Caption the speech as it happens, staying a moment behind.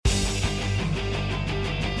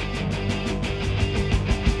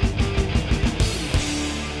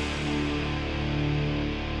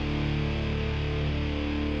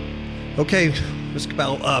Okay, let's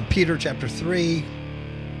go about Peter chapter 3.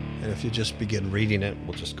 And if you just begin reading it,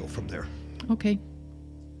 we'll just go from there. Okay.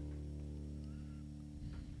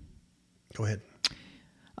 Go ahead.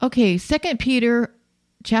 Okay, 2 Peter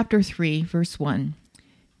chapter 3, verse 1.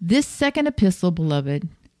 This second epistle, beloved,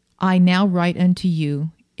 I now write unto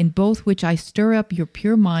you, in both which I stir up your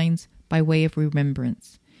pure minds by way of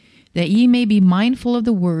remembrance, that ye may be mindful of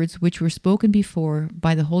the words which were spoken before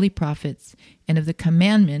by the holy prophets, and of the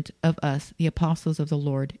commandment of us, the apostles of the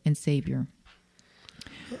Lord and Savior.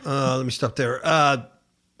 Let me stop there.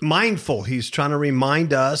 Mindful, he's trying to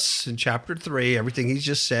remind us in chapter 3, everything he's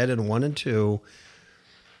just said in 1 and 2,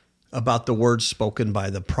 about the words spoken by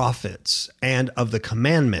the prophets and of the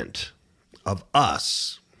commandment of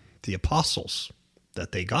us, the apostles,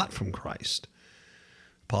 that they got from Christ,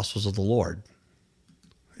 apostles of the Lord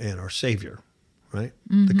and our Savior, right?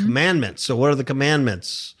 Mm-hmm. The commandments. So what are the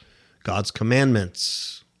commandments? God's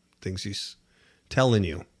commandments, things he's telling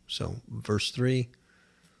you. So verse 3.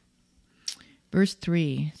 Verse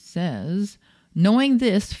 3 says, knowing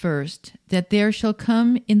this first, that there shall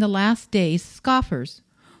come in the last days scoffers,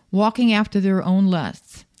 walking after their own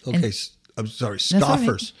lusts. Okay, I'm sorry,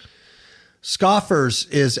 scoffers. Right. Scoffers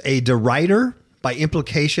is a derider, by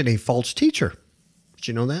implication, a false teacher. Did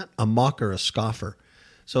you know that? A mocker, a scoffer.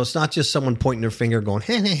 So it's not just someone pointing their finger going,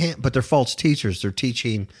 hey, hey, hey, but they're false teachers. They're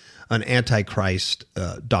teaching an antichrist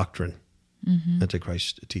doctrine,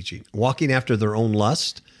 antichrist teaching, walking after their own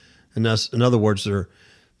lust. And thus, in other words,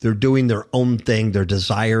 they're doing their own thing, their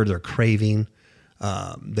desire, their craving.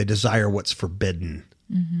 They desire what's forbidden.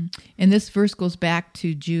 Mm-hmm. And this verse goes back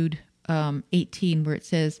to Jude 18, where it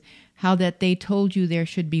says, how that they told you there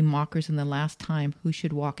should be mockers in the last time who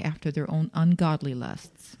should walk after their own ungodly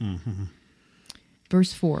lusts. Mm-hmm.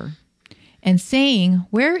 Verse 4, and saying,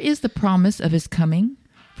 where is the promise of his coming?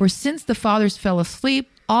 For since the fathers fell asleep,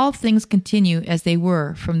 all things continue as they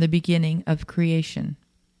were from the beginning of creation.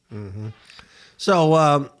 Mm-hmm.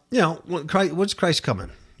 So, when's Christ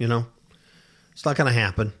coming? It's not going to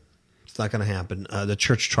happen. It's not going to happen. The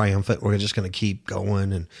church triumphant, we're just going to keep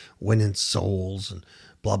going and winning souls and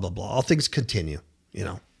blah, blah, blah. All things continue,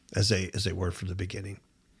 as they were from the beginning.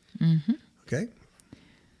 Mm-hmm. Okay.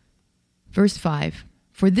 Verse 5,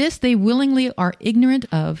 for this they willingly are ignorant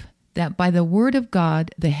of, that by the word of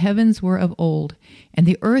God the heavens were of old, and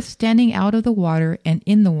the earth standing out of the water and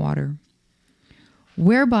in the water,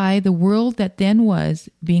 whereby the world that then was,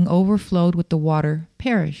 being overflowed with the water,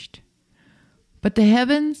 perished. But the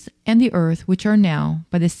heavens and the earth, which are now,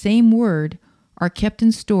 by the same word, are kept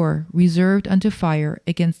in store, reserved unto fire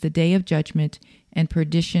against the day of judgment and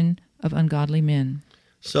perdition of ungodly men.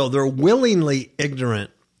 So they're willingly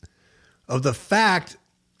ignorant of the fact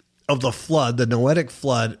of the flood, the Noahic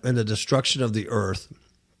flood, and the destruction of the earth,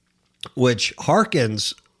 which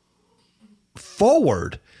harkens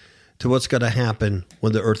forward to what's going to happen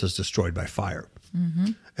when the earth is destroyed by fire.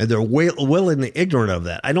 Mm-hmm. And they're willingly ignorant of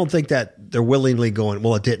that. I don't think that they're willingly going,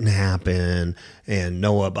 well, it didn't happen, and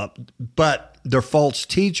Noah, but they're false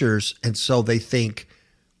teachers, and so they think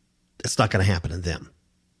it's not going to happen to them.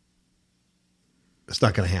 It's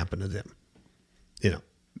not going to happen to them.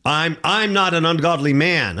 I'm not an ungodly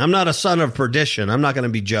man. I'm not a son of perdition. I'm not going to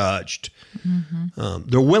be judged. Mm-hmm.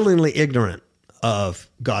 They're willingly ignorant of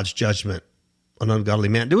God's judgment on ungodly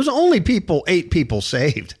man. There was only 8 people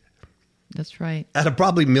saved. That's right. Out of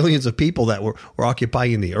probably millions of people that were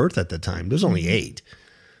occupying the earth at the time, there's only 8.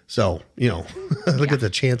 So, look at the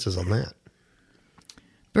chances on that.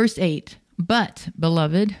 Verse 8, but,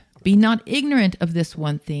 beloved, be not ignorant of this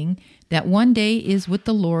one thing, that one day is with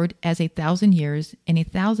the Lord as 1,000 years, and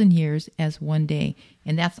 1,000 years as one day.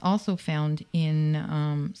 And that's also found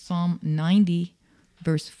in Psalm 90,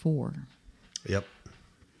 verse 4. Yep.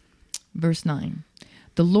 Verse 9.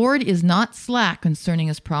 The Lord is not slack concerning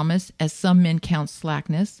his promise, as some men count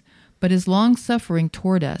slackness, but is long-suffering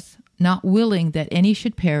toward us, not willing that any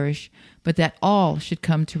should perish, but that all should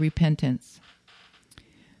come to repentance.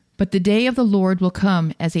 But the day of the Lord will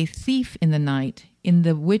come as a thief in the night, in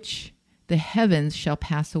the which the heavens shall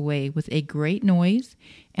pass away with a great noise,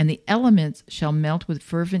 and the elements shall melt with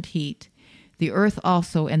fervent heat. The earth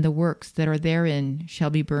also and the works that are therein shall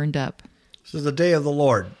be burned up. This is the day of the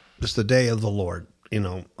Lord. It's the day of the Lord. I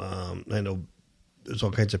know there's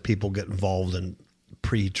all kinds of people get involved in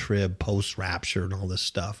pre-trib, post-rapture, and all this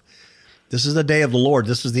stuff. This is the day of the Lord.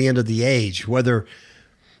 This is the end of the age. Whether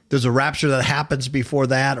there's a rapture that happens before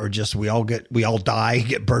that, or just we all die,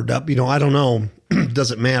 get burned up. I don't know.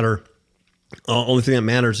 Doesn't matter. Only thing that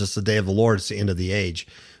matters is the day of the Lord. It's the end of the age.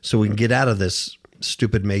 So we can get out of this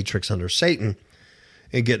stupid matrix under Satan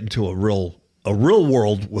and get into a real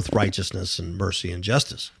world with righteousness and mercy and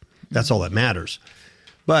justice. That's all that matters.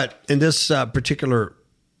 But in this particular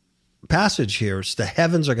passage here, it's the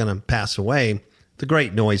heavens are going to pass away, the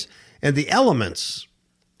great noise, and the elements.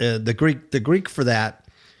 The Greek for that,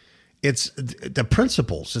 it's the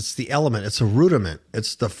principles. It's the element. It's a rudiment.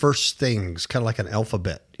 It's the first things, kind of like an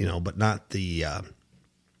alphabet, but not the.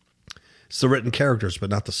 It's the written characters, but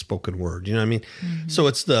not the spoken word. You know what I mean? Mm-hmm. So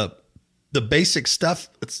it's the basic stuff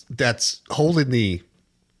that's holding the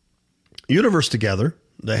universe together,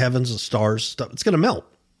 the heavens, the stars, stuff. It's going to melt.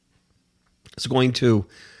 It's going to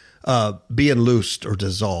be unloosed or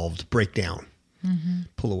dissolved, break down,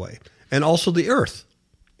 pull away. And also the earth.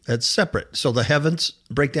 It's separate. So the heavens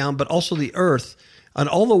break down, but also the earth and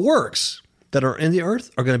all the works that are in the earth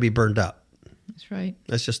are going to be burned up. That's right.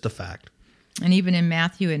 That's just a fact. And even in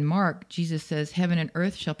Matthew and Mark, Jesus says, heaven and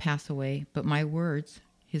earth shall pass away, but my words,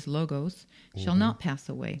 his logos, shall not pass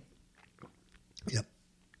away. Yep.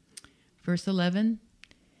 Verse 11,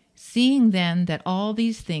 seeing then that all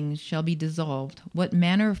these things shall be dissolved, what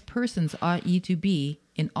manner of persons ought ye to be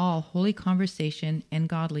in all holy conversation and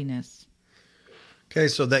godliness? Okay,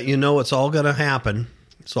 so that it's all going to happen.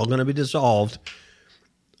 It's all going to be dissolved.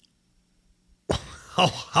 How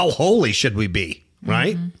holy should we be,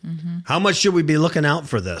 right? How much should we be looking out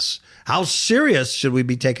for this? How serious should we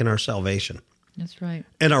be taking our salvation? That's right.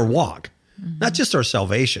 And our walk. Not just our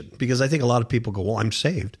salvation, because I think a lot of people go, well, I'm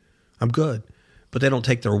saved. I'm good. But they don't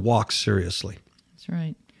take their walk seriously. That's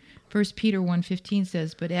right. 1 Peter 1:15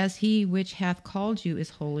 says, but as he which hath called you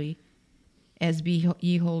is holy, as be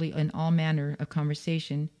ye holy in all manner of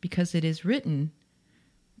conversation, because it is written,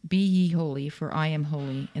 be ye holy, for I am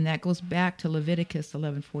holy. And that goes back to Leviticus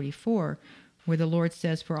 11:44, where the Lord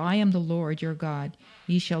says, for I am the Lord your God.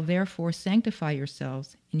 Ye shall therefore sanctify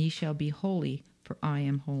yourselves, and ye shall be holy, for I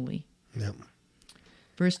am holy. Yep.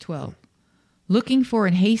 Verse 12, looking for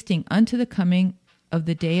and hasting unto the coming of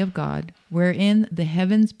the day of God, wherein the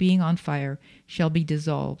heavens being on fire shall be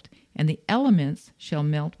dissolved, and the elements shall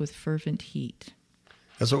melt with fervent heat.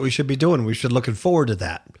 That's what we should be doing. We should be looking forward to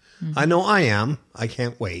that. I know I am. I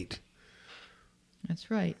can't wait. That's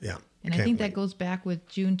right. Yeah. And I think that goes back with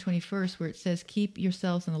June 21st, where it says, keep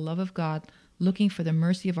yourselves in the love of God, looking for the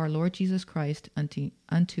mercy of our Lord Jesus Christ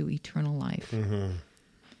unto eternal life.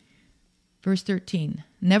 Verse 13,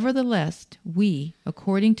 nevertheless, we,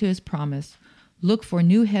 according to his promise, look for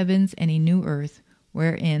new heavens and a new earth,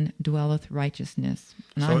 wherein dwelleth righteousness.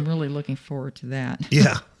 And I'm really looking forward to that.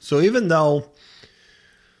 Yeah. So even though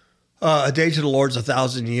a day to the Lord's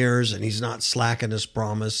 1,000 years, and he's not slacking his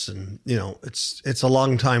promise, and it's a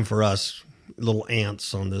long time for us little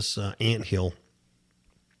ants on this anthill.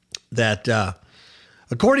 That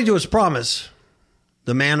according to his promise,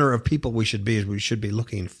 the manner of people we should be is we should be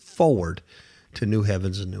looking forward to new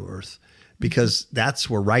heavens and new earth, because that's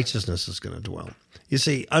where righteousness is going to dwell. You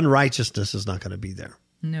see, unrighteousness is not going to be there.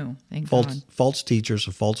 No, thank God. False teachers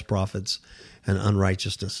or false prophets and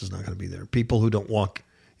unrighteousness is not going to be there. People who don't walk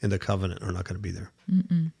in the covenant are not going to be there.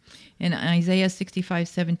 And Isaiah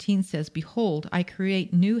 65:17 says, behold, I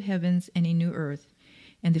create new heavens and a new earth,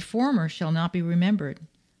 and the former shall not be remembered,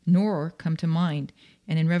 nor come to mind.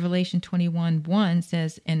 And in Revelation 21:1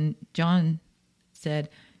 says, and John said,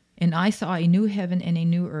 and I saw a new heaven and a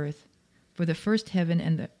new earth, for the first heaven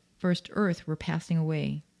and the first earth were passing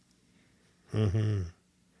away. He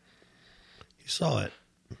saw it.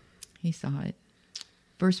 He saw it.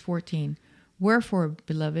 Verse 14, wherefore,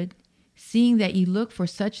 beloved, seeing that ye look for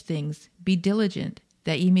such things, be diligent,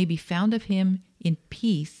 that ye may be found of him in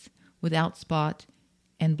peace, without spot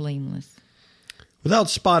and blameless.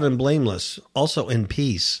 Without spot and blameless, also in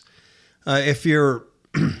peace. If you're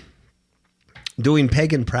doing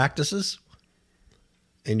pagan practices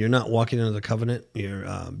and you're not walking under the covenant, you're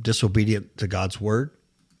disobedient to God's word,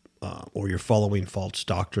 or you're following false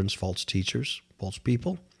doctrines, false teachers, false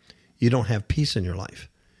people, you don't have peace in your life.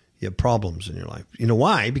 You have problems in your life. You know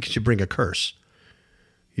why? Because you bring a curse.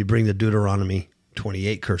 You bring the Deuteronomy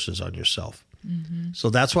 28 curses on yourself.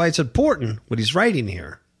 So that's why it's important what he's writing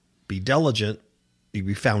here. Be diligent, you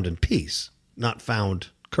be found in peace, not found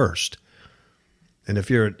cursed. And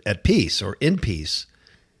if you're at peace or in peace,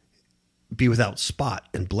 be without spot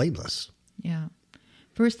and blameless. Yeah.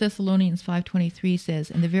 1 Thessalonians 5:23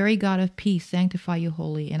 says, and the very God of peace sanctify you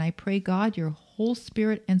wholly, and I pray God your whole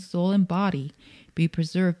spirit and soul and body be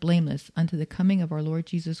preserved blameless unto the coming of our Lord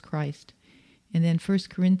Jesus Christ. And then 1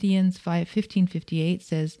 Corinthians 15:58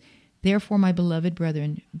 says, therefore, my beloved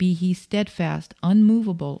brethren, be ye steadfast,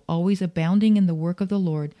 unmovable, always abounding in the work of the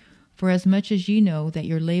Lord, for as much as ye know that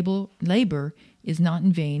your labor is not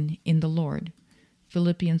in vain in the Lord.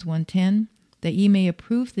 Philippians 1:10, that ye may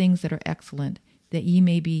approve things that are excellent, that ye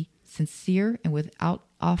may be sincere and without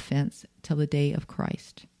offense till the day of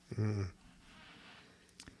Christ.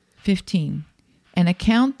 15. And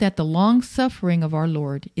account that the long suffering of our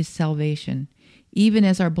Lord is salvation, even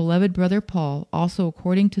as our beloved brother Paul, also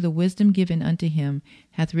according to the wisdom given unto him,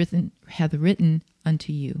 hath written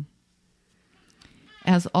unto you.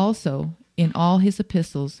 As also in all his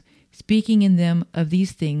epistles, speaking in them of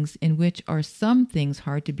these things, in which are some things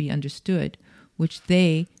hard to be understood, which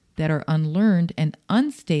they that are unlearned and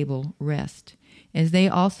unstable wrest, as they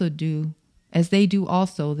do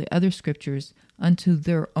also the other scriptures unto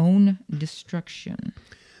their own destruction.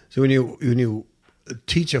 So when you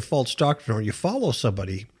teach a false doctrine, or you follow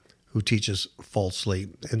somebody who teaches falsely,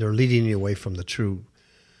 and they're leading you away from the true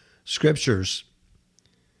scriptures,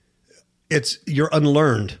 you're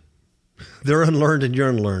unlearned. They're unlearned and you're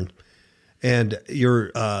unlearned. And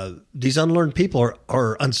these unlearned people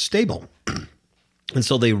are unstable. And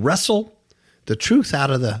so they wrestle the truth out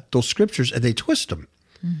of those scriptures and they twist them.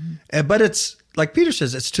 Mm-hmm. But it's, like Peter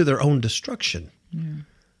says, it's to their own destruction.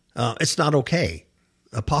 Yeah. It's not okay.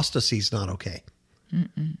 Apostasy is not okay.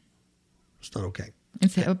 Mm-mm. It's not okay.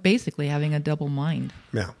 It's basically having a double mind.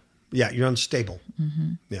 Yeah. Yeah, you're unstable.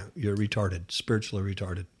 Mm-hmm. Yeah, you're retarded, spiritually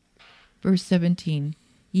retarded. Verse 17,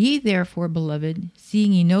 Ye therefore, beloved,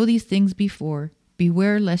 seeing ye know these things before,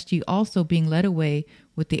 beware lest ye also, being led away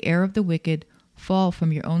with the error of the wicked, fall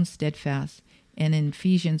from your own steadfast. And in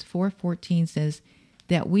Ephesians 4:14 says,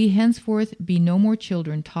 that we henceforth be no more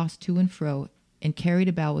children tossed to and fro, and carried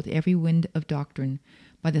about with every wind of doctrine,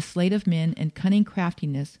 by the sleight of men and cunning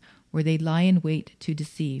craftiness, where they lie in wait to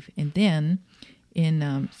deceive. And then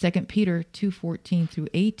in 2 Peter 2:14 through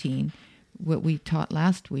 18, what we taught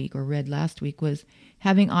last week, or read last week, was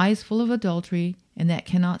having eyes full of adultery, and that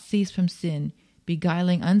cannot cease from sin,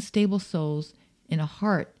 beguiling unstable souls, in a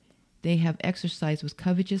heart they have exercised with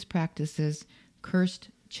covetous practices, cursed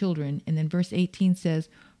children. And then verse 18 says,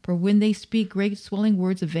 For when they speak great swelling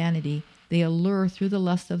words of vanity, they allure through the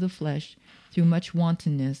lust of the flesh, through much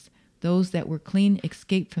wantonness, those that were clean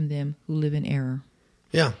escape from them who live in error.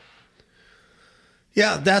 Yeah.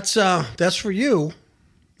 Yeah, that's for you.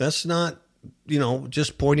 That's not,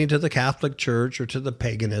 just pointing to the Catholic Church or to the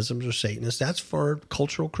paganisms or Satanists. That's for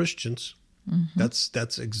cultural Christians. Mm-hmm.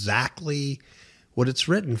 That's exactly what it's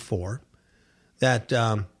written for. That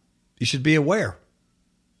you should be aware.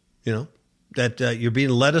 That you're being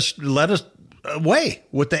led away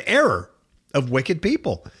with the error of wicked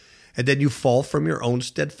people. And then you fall from your own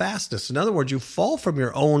steadfastness. In other words, you fall from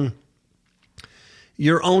your own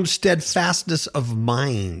steadfastness of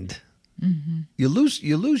mind. Mm-hmm. You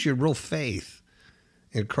lose your real faith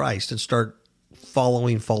in Christ and start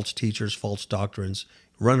following false teachers, false doctrines,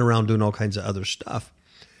 run around doing all kinds of other stuff.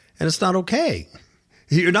 And it's not okay.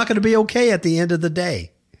 You're not going to be okay at the end of the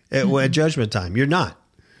day, at judgment time. You're not.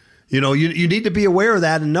 You need to be aware of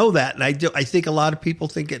that and know that. And I think a lot of people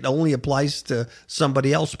think it only applies to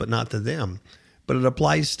somebody else, but not to them. But it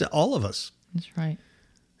applies to all of us. That's right.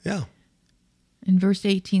 Yeah. And verse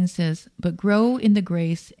 18 says, But grow in the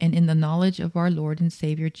grace and in the knowledge of our Lord and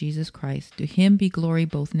Savior Jesus Christ. To him be glory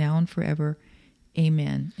both now and forever.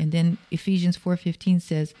 Amen. And then Ephesians 4:15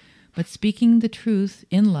 says, But speaking the truth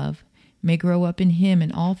in love may grow up in him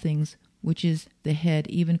in all things, which is the head,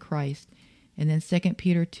 even Christ. And then 1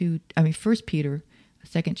 Peter,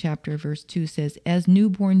 2nd chapter, verse 2 says, As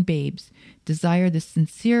newborn babes, desire the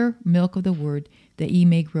sincere milk of the word, that ye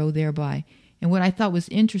may grow thereby. And what I thought was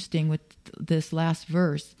interesting with this last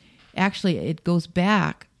verse, actually it goes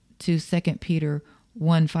back to 2 Peter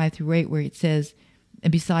 1:5 through 8, where it says,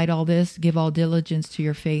 And beside all this, give all diligence to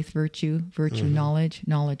your faith, virtue,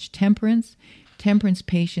 knowledge, temperance,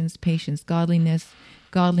 patience, godliness,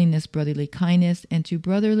 brotherly kindness, and to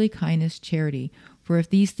brotherly kindness, charity. For if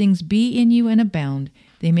these things be in you and abound,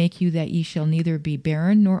 they make you that ye shall neither be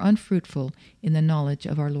barren nor unfruitful in the knowledge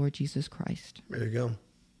of our Lord Jesus Christ. There you go.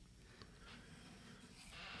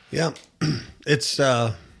 Yeah, it's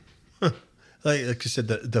like you said,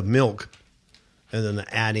 the milk, and then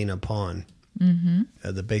the adding upon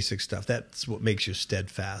the basic stuff. That's what makes you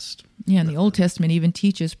steadfast. Yeah, and the Old Testament even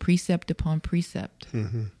teaches precept upon precept.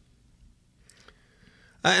 Mm-hmm.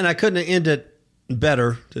 And I couldn't end it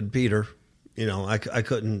better than Peter. I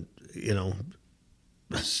couldn't,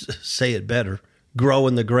 say it better. Grow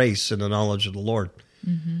in the grace and the knowledge of the Lord.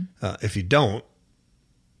 Mm-hmm. If you don't,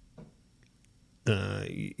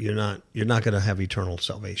 you're not going to have eternal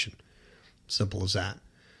salvation. Simple as that.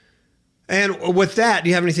 And with that, do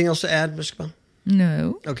you have anything else to add, Ms. Cabell?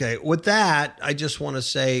 No. Okay. With that, I just want to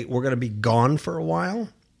say we're going to be gone for a while.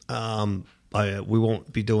 We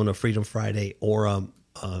won't be doing a Freedom Friday or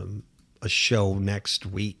a show next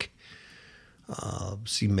week.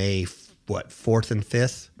 See May what, 4th and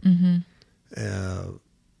 5th? Mm-hmm.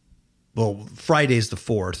 Well, Friday's the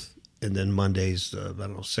 4th, and then Monday's, I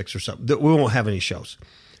don't know, 6th or something. We won't have any shows.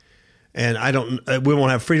 And we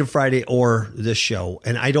won't have Freedom Friday or this show.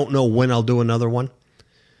 And I don't know when I'll do another one.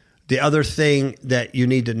 The other thing that you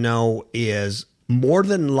need to know is more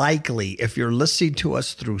than likely, if you're listening to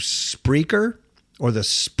us through Spreaker or the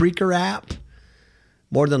Spreaker app,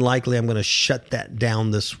 more than likely I'm going to shut that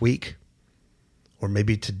down this week or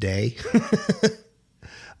maybe today.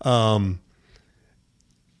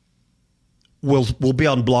 We'll be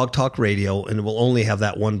on Blog Talk Radio, and we'll only have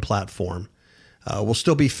that one platform. We'll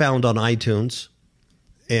still be found on iTunes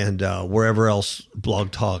and wherever else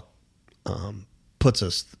Blog Talk puts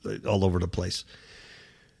us, all over the place.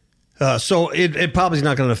 So it probably is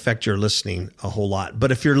not going to affect your listening a whole lot.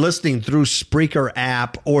 But if you're listening through Spreaker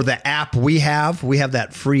app or the app we have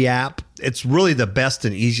that free app. It's really the best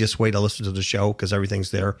and easiest way to listen to the show because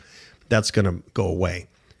everything's there. That's going to go away.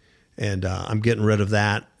 And I'm getting rid of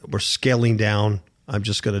that. We're scaling down. I'm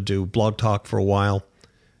just going to do Blog Talk for a while,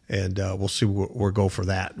 and we'll see where we'll go for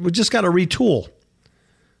that. We just got to retool.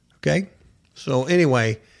 Okay? So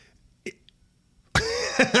anyway,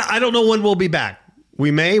 I don't know when we'll be back. We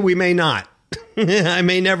may not. I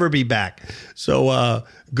may never be back. So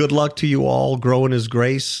good luck to you all. Grow in His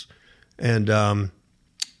grace, and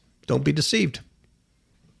don't be deceived.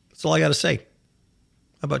 That's all I got to say.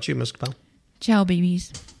 How about you, Ms. Capel? Ciao,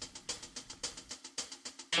 babies.